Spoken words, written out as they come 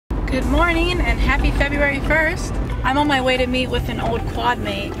Good morning and happy February 1st. I'm on my way to meet with an old quad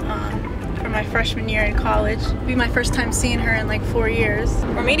mate from my freshman year in college. It'll be my first time seeing her in like 4 years.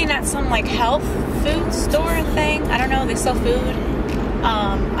 We're meeting at some like health food store thing. I don't know, they sell food.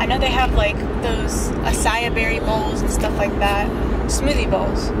 I know they have like those acai berry bowls and stuff like that. Smoothie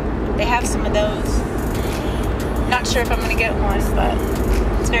bowls. They have some of those. Not sure if I'm gonna get one, but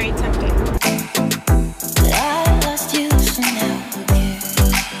it's very tempting.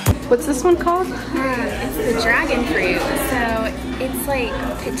 What's this one called? It's the dragon fruit. So it's like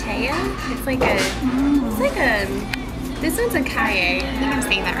pitaya. It's like a, this one's a kaye. I think I'm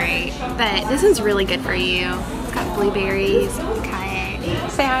saying that right. But this one's really good for you. It's got blueberries, kaye.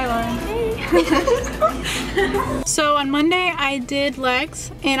 Say hi, Lauren. So on Monday I did legs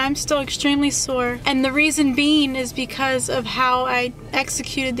and I'm still extremely sore. And the reason being is because of how I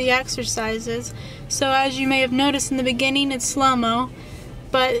executed the exercises. So as you may have noticed in the beginning, it's slow-mo.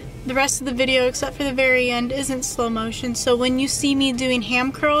 But the rest of the video, except for the very end, isn't slow motion. So when you see me doing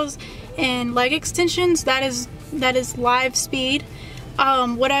ham curls and leg extensions, that is live speed.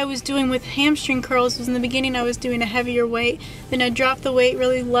 What I was doing with hamstring curls was in the beginning I was doing a heavier weight. Then I dropped the weight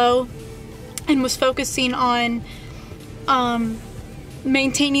really low and was focusing on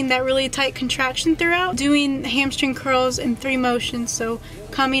maintaining that really tight contraction throughout. Doing hamstring curls in 3 motions. So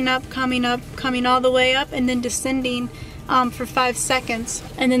coming up, coming all the way up, and then descending for 5 seconds.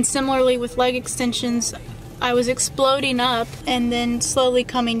 And then similarly with leg extensions, I was exploding up and then slowly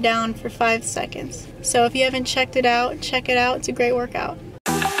coming down for 5 seconds. So if you haven't checked it out, check it out. It's a great workout.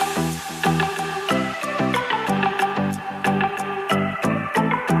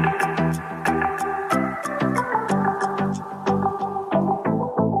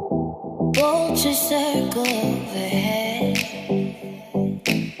 Vultures circle overhead.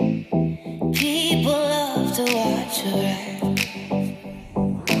 People love to watch her ride.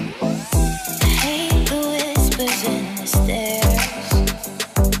 I hate the whispers in the stairs,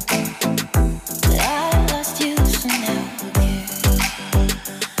 but I lost you, so now who cares?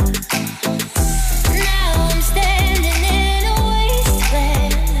 Now I'm standing in a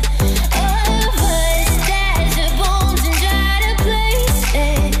wasteland of us, desert bones and dried up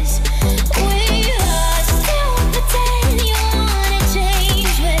places. We lost, don't pretend you wanna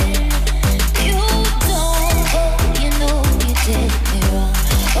change when you don't. Oh, you know you did me wrong.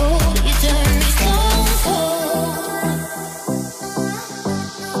 Oh, you turned me stone cold.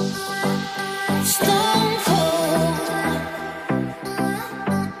 Stone cold.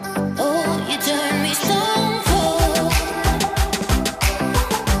 Oh, you turned me stone cold.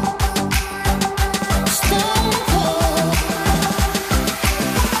 Stone cold.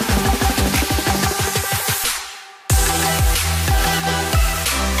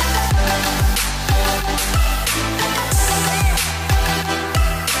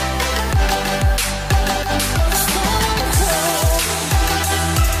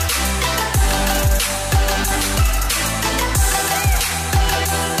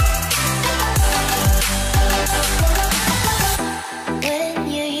 When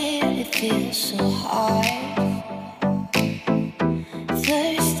you're here, it feels so hard.